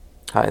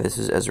Hi, this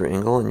is Ezra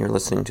Engel, and you're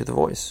listening to The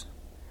Voice,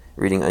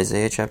 reading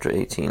Isaiah chapter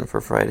 18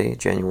 for Friday,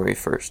 January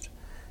 1st,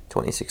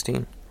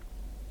 2016.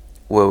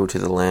 Woe to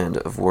the land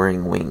of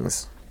whirring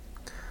wings,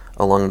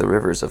 along the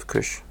rivers of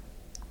Cush,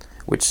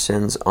 which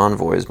sends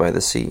envoys by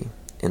the sea,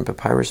 in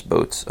papyrus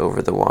boats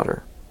over the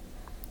water.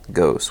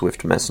 Go,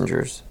 swift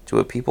messengers, to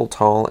a people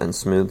tall and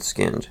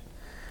smooth-skinned,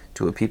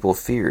 to a people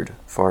feared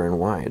far and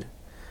wide,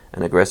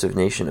 an aggressive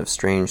nation of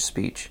strange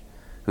speech,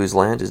 whose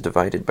land is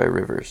divided by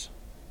rivers.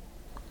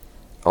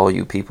 All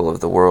you people of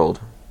the world,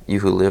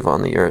 you who live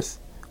on the earth,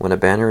 when a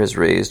banner is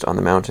raised on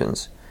the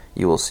mountains,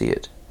 you will see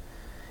it.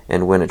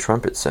 And when a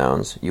trumpet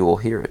sounds, you will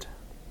hear it.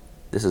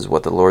 This is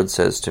what the Lord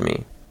says to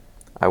me.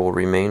 I will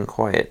remain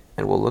quiet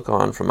and will look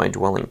on from my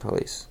dwelling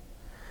place.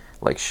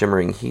 Like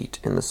shimmering heat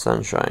in the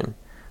sunshine,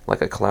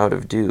 like a cloud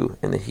of dew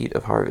in the heat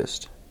of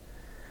harvest.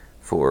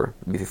 For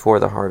before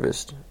the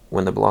harvest,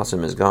 when the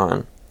blossom is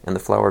gone, and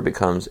the flower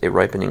becomes a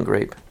ripening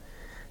grape,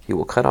 he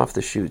will cut off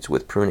the shoots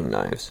with pruning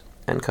knives,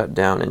 and cut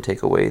down and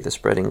take away the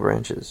spreading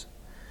branches.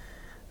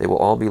 They will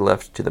all be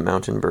left to the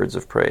mountain birds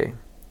of prey,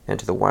 and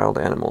to the wild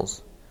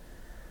animals.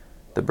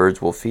 The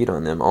birds will feed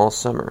on them all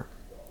summer,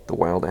 the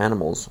wild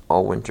animals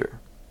all winter.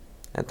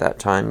 At that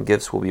time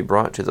gifts will be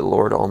brought to the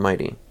Lord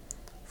Almighty,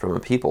 from a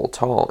people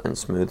tall and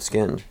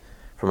smooth-skinned,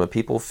 from a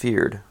people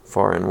feared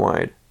far and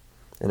wide,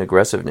 an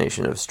aggressive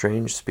nation of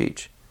strange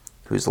speech,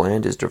 whose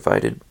land is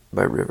divided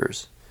by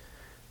rivers.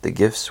 The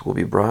gifts will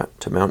be brought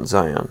to Mount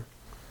Zion,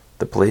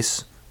 the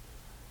place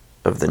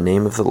of the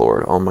name of the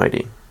Lord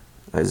Almighty.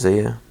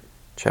 Isaiah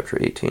chapter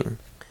 18.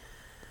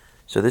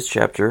 So this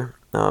chapter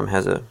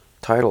has a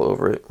title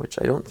over it, which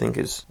I don't think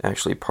is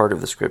actually part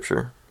of the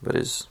scripture, but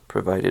is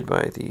provided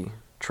by the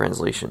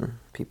translation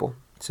people.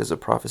 It says a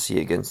prophecy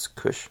against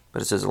Cush,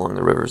 but it says along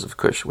the rivers of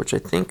Cush, which I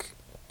think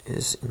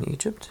is in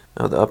Egypt?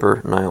 Oh, the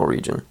upper Nile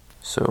region.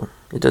 So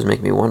it does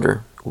make me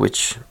wonder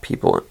which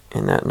people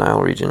in that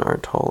Nile region are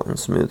tall and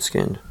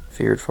smooth-skinned,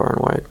 feared far and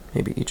wide.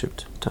 Maybe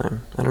Egypt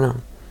time. I don't know.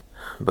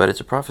 But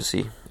it's a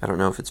prophecy. I don't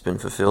know if it's been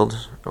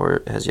fulfilled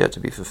or has yet to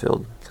be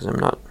fulfilled, because I'm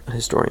not a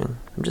historian.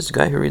 I'm just a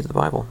guy who reads the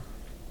Bible.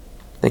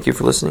 Thank you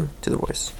for listening to The Voice.